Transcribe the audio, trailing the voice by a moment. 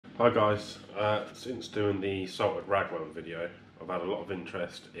Hi guys, since doing the salted ragworm video I've had a lot of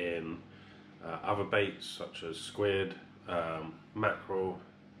interest in other baits such as squid, mackerel,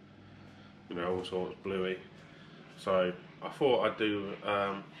 all sorts, bluey. So I thought I'd do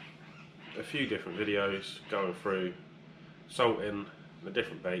a few different videos going through salting the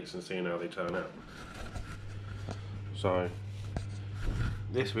different baits and seeing how they turn out. So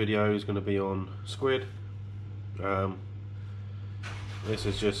this video is going to be on squid. This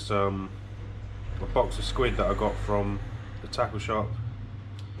is just a box of squid that I got from the tackle shop.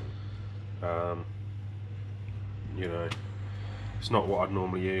 It's not what I'd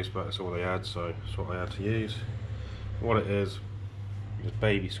normally use, but it's all they had, so it's what I had to use. What it is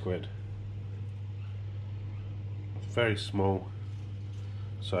baby squid. It's very small,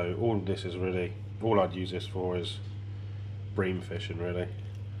 so all this is really, all I'd use this for is bream fishing really,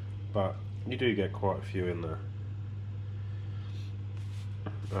 but you do get quite a few in there.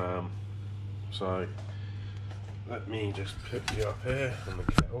 So let me just put you up here on the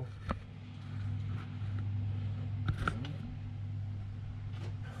kettle.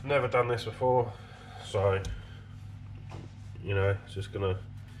 Never done this before, so it's just gonna,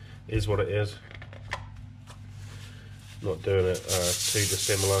 is what it is. Not doing it too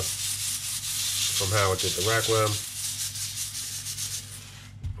dissimilar from how I did the ragworm.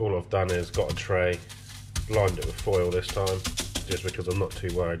 All I've done is got a tray, lined it with foil this time, just because I'm not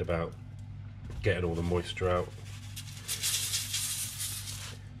too worried about getting all the moisture out.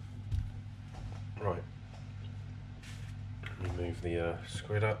 Right, let me move the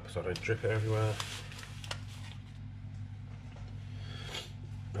squid up so I don't drip it everywhere.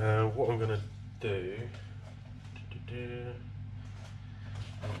 What I'm going to do,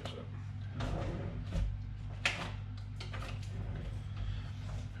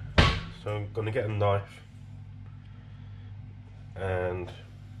 so I'm going to get a knife and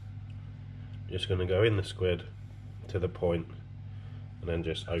just going to go in the squid to the point and then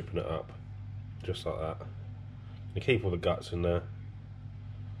just open it up just like that. You keep all the guts in there,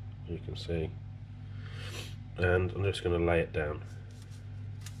 you can see, and I'm just going to lay it down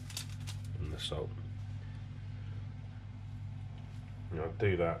in the salt. And I'll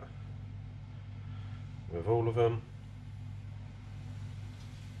do that with all of them.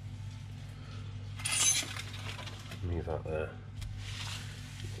 Leave that there.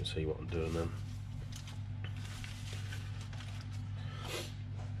 You can see what I'm doing then.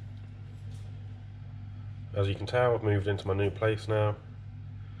 As you can tell, I've moved into my new place now.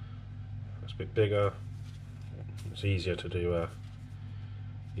 It's a bit bigger. It's easier to do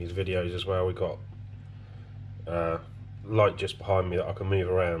these videos as well. We've got light just behind me that I can move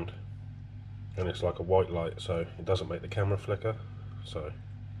around, and it's like a white light, so it doesn't make the camera flicker, so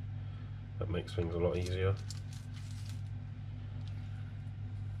that makes things a lot easier.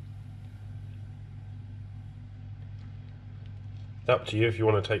 It's up to you if you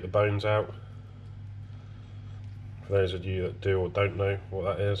want to take the bones out. For those of you that do or don't know what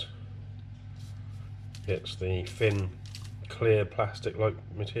that is, it's the thin, clear plastic-like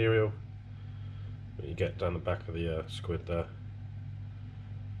material that you get down the back of the squid there.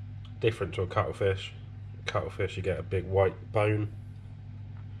 Different to a cuttlefish. Cuttlefish, you get a big white bone,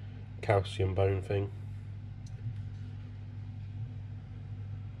 calcium bone thing.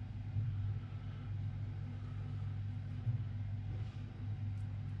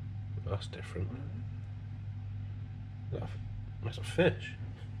 That's different. That's a fish.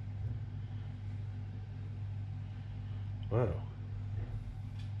 Wow.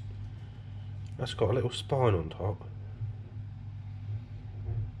 That's got a little spine on top.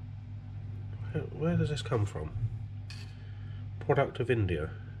 Where does this come from? Product of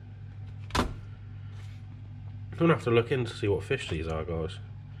India. I'm gonna have to look in to see what fish these are, guys.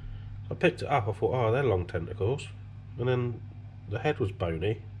 I picked it up, I thought, oh, they're long tentacles. And then the head was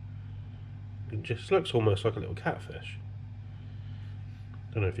bony. It just looks almost like a little catfish.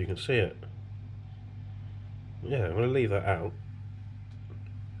 Don't know if you can see it. Yeah, I'm going to leave that out.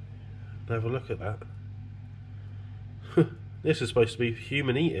 Have a look at that. This is supposed to be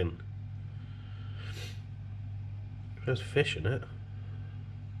human eating. There's fish in it.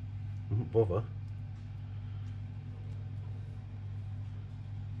 Wouldn't bother.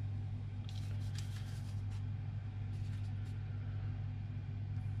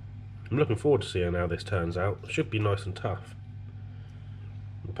 I'm looking forward to seeing how this turns out. It should be nice and tough.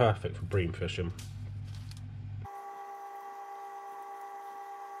 And perfect for bream fishing.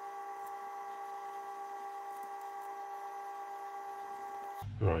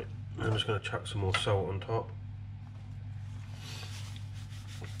 Right, I'm just going to chuck some more salt on top.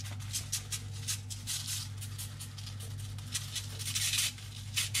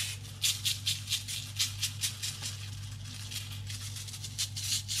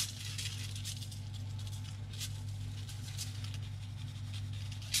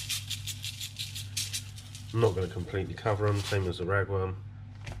 I'm not going to completely cover them, same as the ragworm.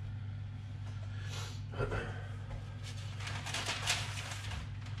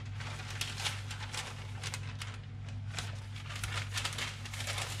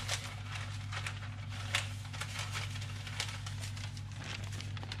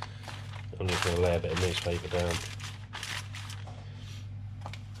 I'm just going to lay a bit of newspaper down.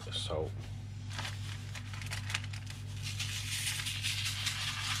 Salt.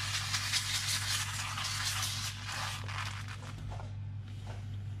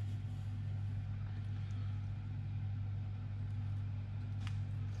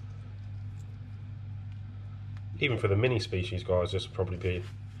 Even for the mini species guys, this would probably be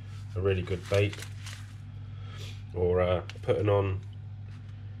a really good bait. Or putting on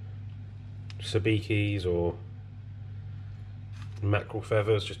sabikis or mackerel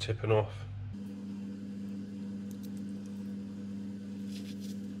feathers just tipping off.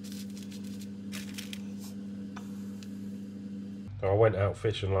 I went out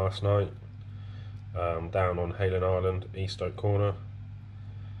fishing last night down on Haylen Island, East Oak Corner.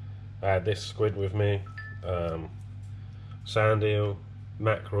 I had this squid with me, sand eel,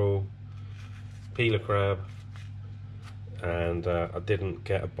 mackerel, peeler crab, and I didn't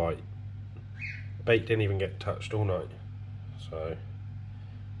get a bite. Bait didn't even get touched all night, so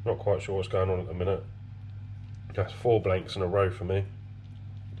not quite sure what's going on at the minute. That's 4 blanks in a row for me.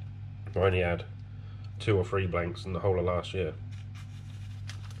 I only had 2 or 3 blanks in the whole of last year.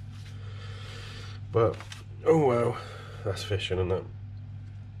 But oh well, that's fishing, isn't it?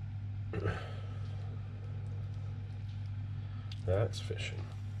 That's fishing.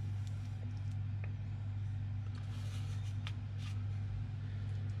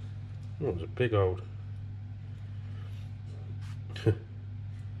 Oh, it was a big old. We've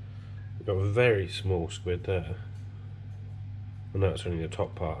got a very small squid there. I know it's only the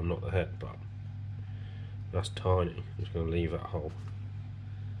top part and not the head, but that's tiny. I'm just going to leave that whole.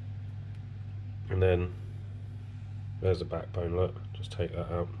 And then there's the backbone, look, just take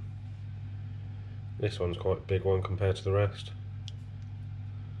that out. This one's quite a big one compared to the rest.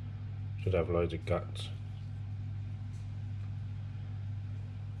 Should have loads of guts.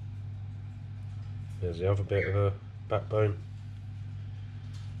 There's the other bit of the backbone.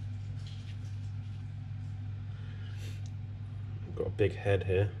 We've got a big head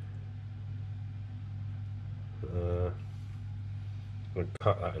here. I'm going to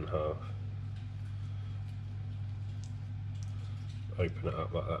cut that in half. Open it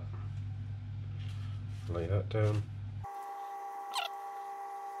up like that. Lay that down.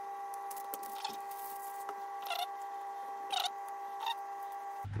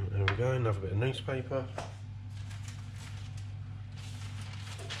 There we go, another bit of newspaper.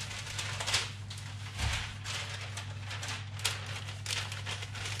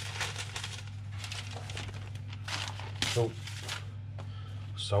 Salt.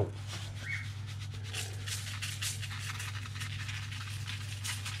 Salt.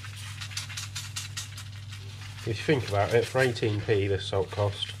 If you think about it, for 18p this salt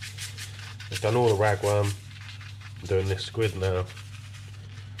cost. I've done all the ragworm, I'm doing this squid now.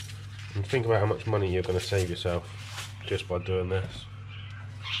 And think about how much money you're going to save yourself just by doing this.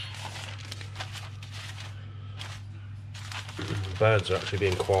 The birds are actually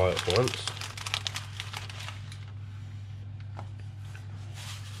being quiet for once.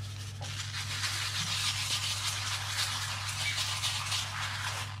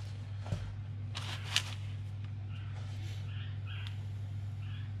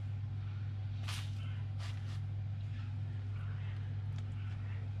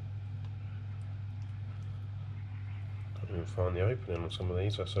 Find the opening on some of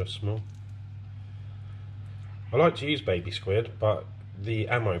these, they're so small. I like to use baby squid, but the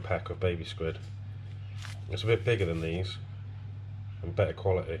ammo pack of baby squid, it's a bit bigger than these and better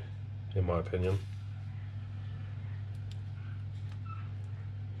quality in my opinion.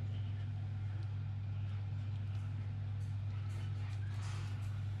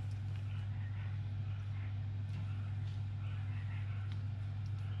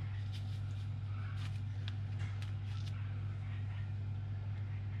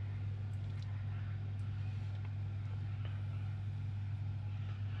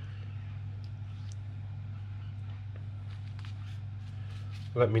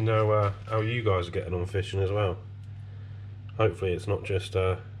 Let me know how you guys are getting on fishing as well. Hopefully it's not just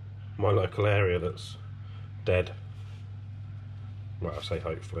my local area that's dead. Well, I say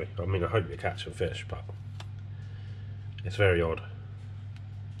hopefully. I mean, I hope you're catching fish, but it's very odd.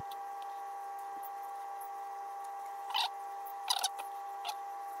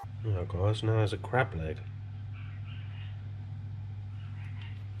 Oh guys, now there's a crab leg.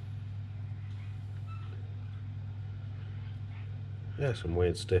 Yeah, some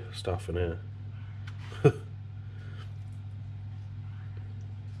weird stiff stuff in here.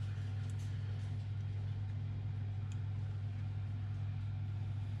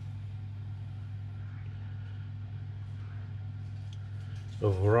 A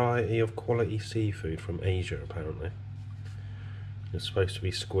variety of quality seafood from Asia, apparently. It's supposed to be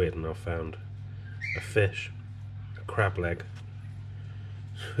squid, and I've found a fish, a crab leg.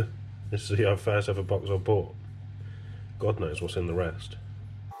 This is the first ever box I bought. God knows what's in the rest.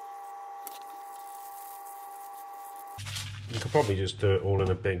 You could probably just do it all in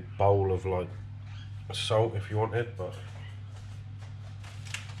a big bowl of like salt if you wanted, but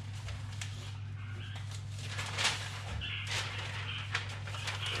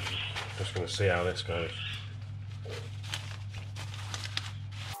just going to see how this goes.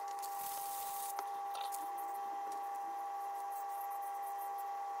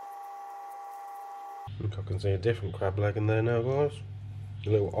 I think I can see a different crab leg in there now, guys. A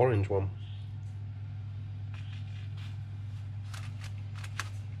little orange one.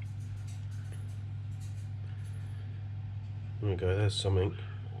 There we go, there's something.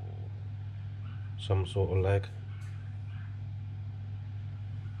 Some sort of leg.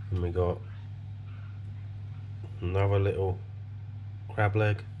 And we got another little crab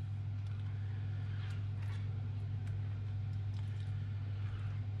leg.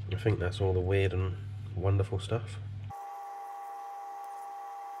 I think that's all the weird and wonderful stuff.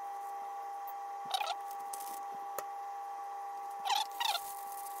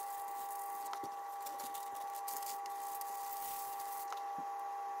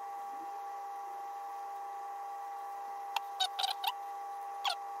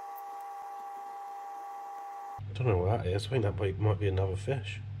 I don't know what that is. I think that might be another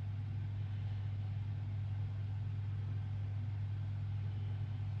fish.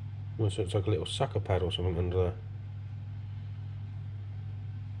 Well, so it's like a little sucker pad or something under there.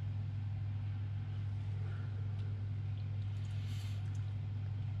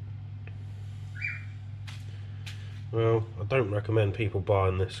 Well, I don't recommend people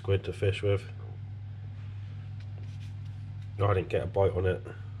buying this squid to fish with. I didn't get a bite on it.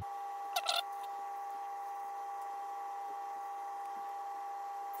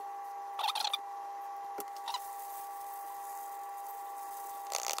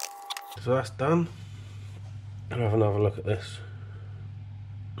 So that's done. I'll have another look at this.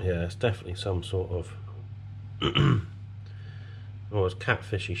 Yeah, it's definitely some sort of oh, it's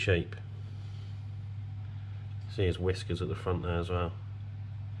catfishy shape. See his whiskers at the front there as well.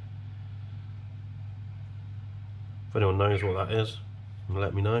 If anyone knows what that is,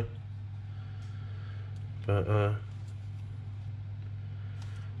 let me know. But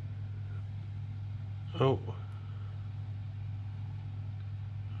oh,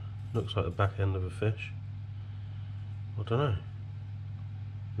 looks like the back end of a fish. I don't know.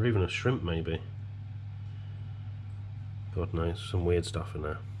 Or even a shrimp, maybe. God knows, some weird stuff in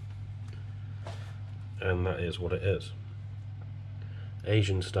there. And that is what it is.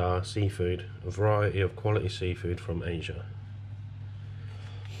 Asian Star Seafood, a variety of quality seafood from Asia.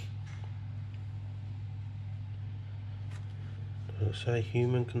 Does it say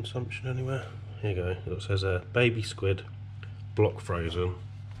human consumption anywhere? Here you go. It says baby squid, block frozen.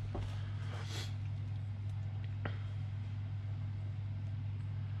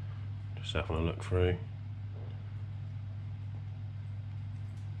 Just having a look through.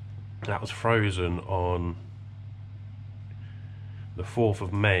 That was frozen on the 4th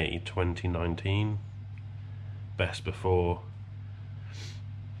of May 2019. Best before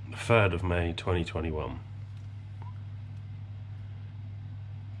the 3rd of May 2021.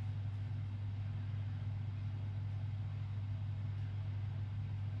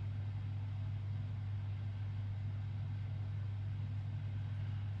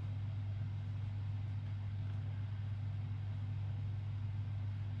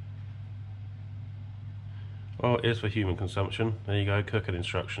 Well, it is for human consumption. There you go, cooking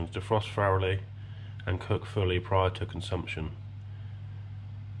instructions. Defrost thoroughly and cook fully prior to consumption.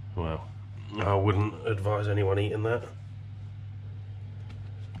 Well, I wouldn't advise anyone eating that.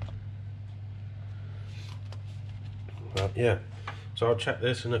 But yeah, so I'll check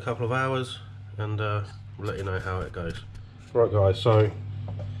this in a couple of hours and let you know how it goes. Right guys, so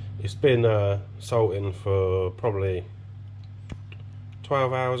it's been salting for probably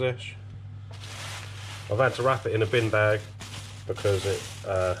 12 hours-ish. I've had to wrap it in a bin bag because it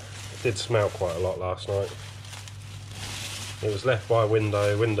did smell quite a lot last night. It was left by a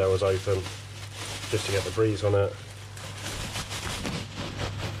window was open just to get the breeze on it.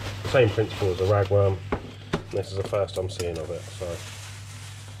 The same principle as a ragworm. This is the first I'm seeing of it, so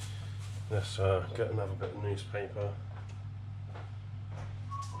let's get another bit of newspaper.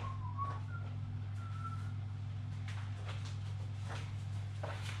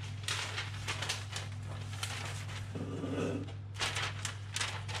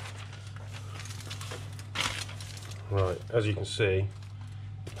 Right, as you can see,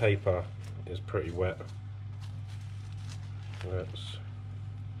 the paper is pretty wet.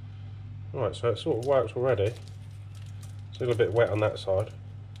 Right, so it sort of works already. It's a little bit wet on that side,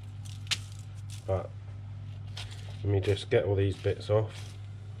 but let me just get all these bits off.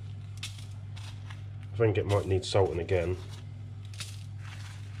 I think it might need salting again.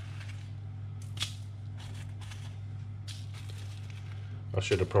 I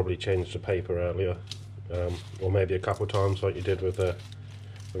should have probably changed the paper earlier, or maybe a couple of times like you did with the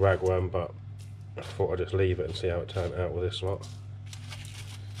ragworm, but I thought I'd just leave it and see how it turned out with this lot.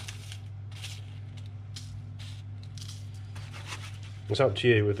 It's up to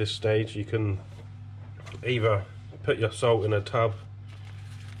you with this stage. You can either put your salt in a tub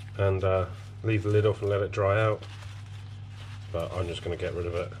and leave the lid off and let it dry out, but I'm just going to get rid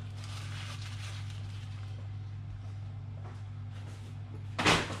of it.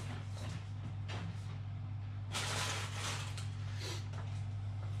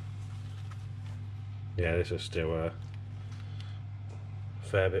 Yeah, this is still a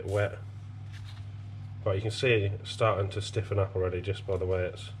fair bit wet, but you can see it's starting to stiffen up already just by the way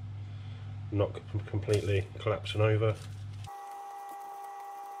it's not completely collapsing over.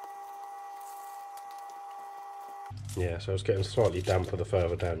 Yeah, so it's getting slightly damper the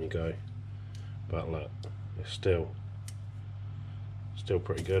further down you go, but look, it's still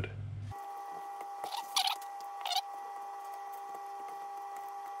pretty good.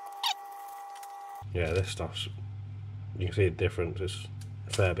 Yeah, this stuff's, you can see the difference, it's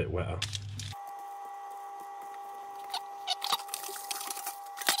a fair bit wetter.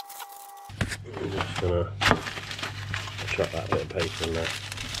 I'm just gonna chuck that bit of paper in there.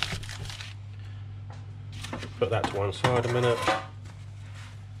 Put that to one side a minute.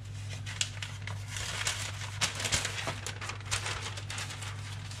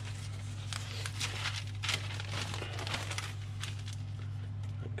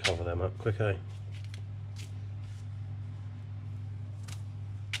 Cover them up quick, eh?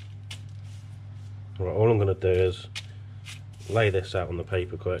 Right, all I'm going to do is lay this out on the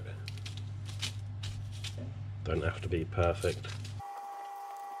paper quick. Don't have to be perfect.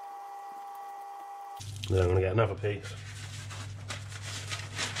 Then I'm going to get another piece.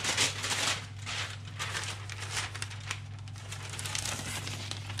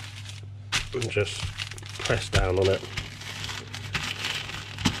 And just press down on it.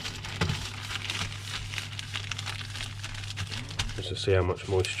 Just to see how much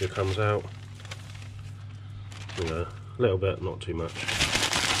moisture comes out. A little bit, not too much.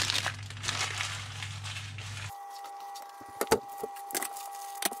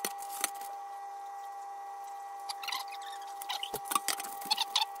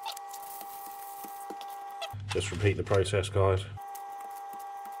 Just repeat the process, guys.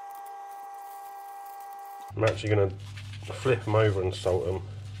 I'm actually going to flip them over and salt them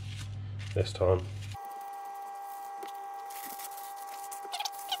this time.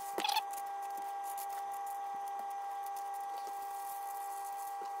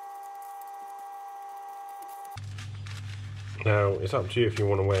 Now, it's up to you if you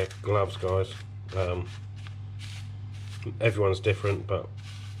want to wear gloves, guys. Everyone's different, but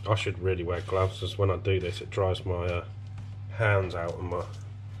I should really wear gloves, because when I do this it dries my hands out and my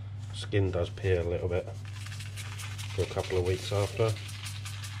skin does peel a little bit for a couple of weeks after.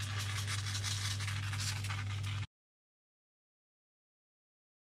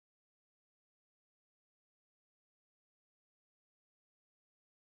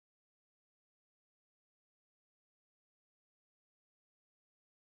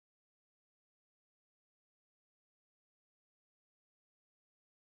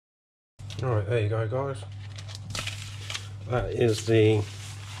 Alright, there you go, guys. That is the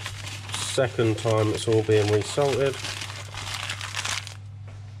second time it's all being resalted.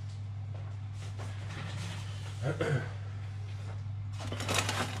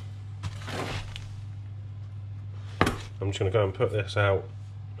 I'm just going to go and put this out.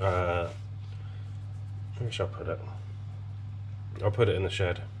 Where shall I put it? I'll put it in the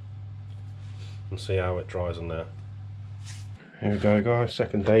shed and see how it dries in there. Here we go, guys,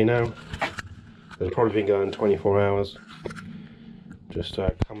 second day now. It's probably been going 24 hours. Just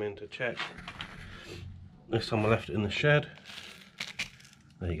come in to check. This time I left it in the shed.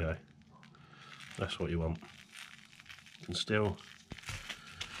 There you go. That's what you want. You can still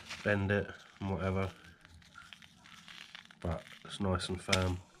bend it and whatever, but it's nice and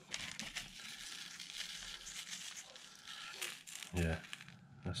firm. Yeah,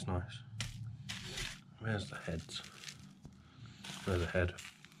 that's nice. Where's the heads? There's a head.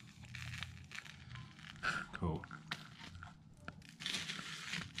 Cool.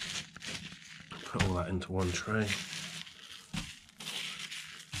 Put all that into one tray.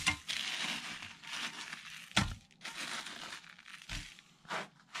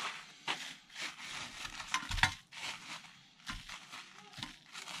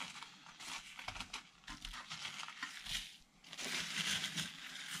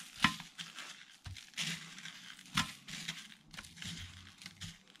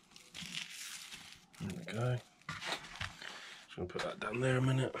 gonna put that down there a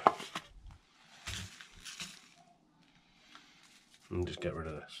minute. And just get rid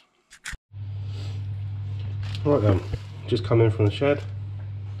of this. Right then, just come in from the shed.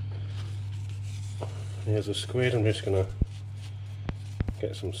 Here's a squid. I'm just gonna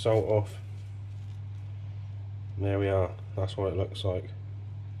get some salt off. And there we are. That's what it looks like.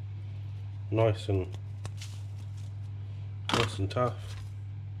 Nice and tough.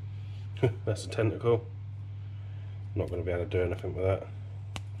 That's a tentacle. Not going to be able to do anything with that.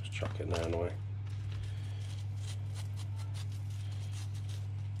 Just chuck it now anyway.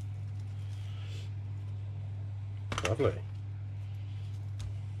 Lovely.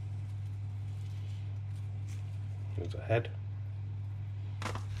 There's a head.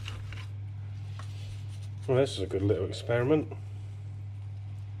 Well, this is a good little experiment.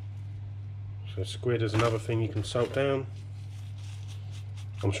 So squid is another thing you can salt down.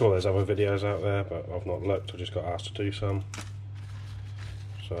 I'm sure there's other videos out there, but I've not looked. I just got asked to do some.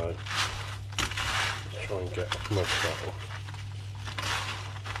 So let's try and get most of that off.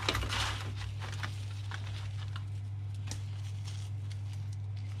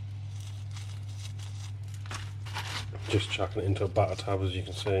 Just chucking it into a butter tub, as you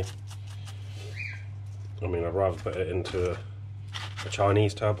can see. I mean, I'd rather put it into a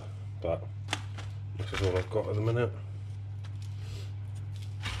Chinese tub, but this is all I've got at the minute.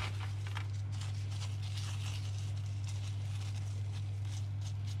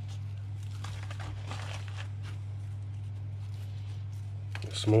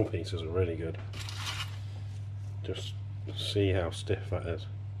 The small pieces are really good. Just see how stiff that is.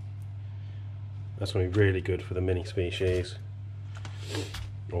 That's going to be really good for the mini species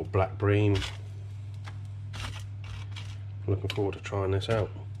or black bream. Looking forward to trying this out.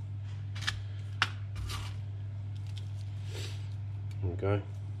 There we go.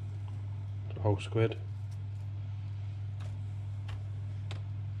 The whole squid.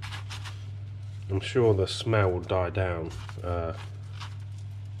 I'm sure the smell will die down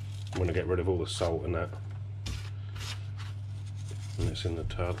when I get rid of all the salt and that. And it's in the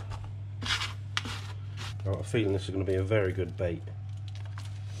tub. I've got a feeling this is going to be a very good bait.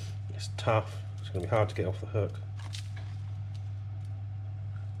 It's tough. It's going to be hard to get off the hook.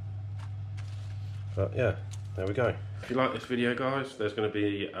 But yeah, there we go. If you like this video, guys, there's going to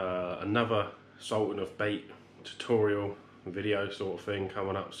be another salting of bait tutorial video sort of thing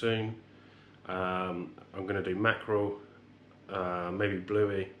coming up soon. I'm going to do mackerel, maybe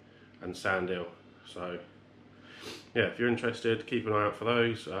bluey and sand eel. So yeah, if you're interested, keep an eye out for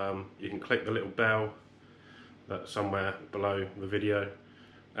those. You can click the little bell that's somewhere below the video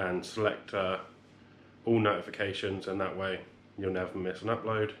and select all notifications, and that way you'll never miss an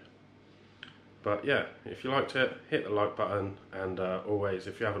upload. But yeah, if you liked it, hit the like button, and always,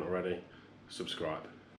 if you haven't already, subscribe.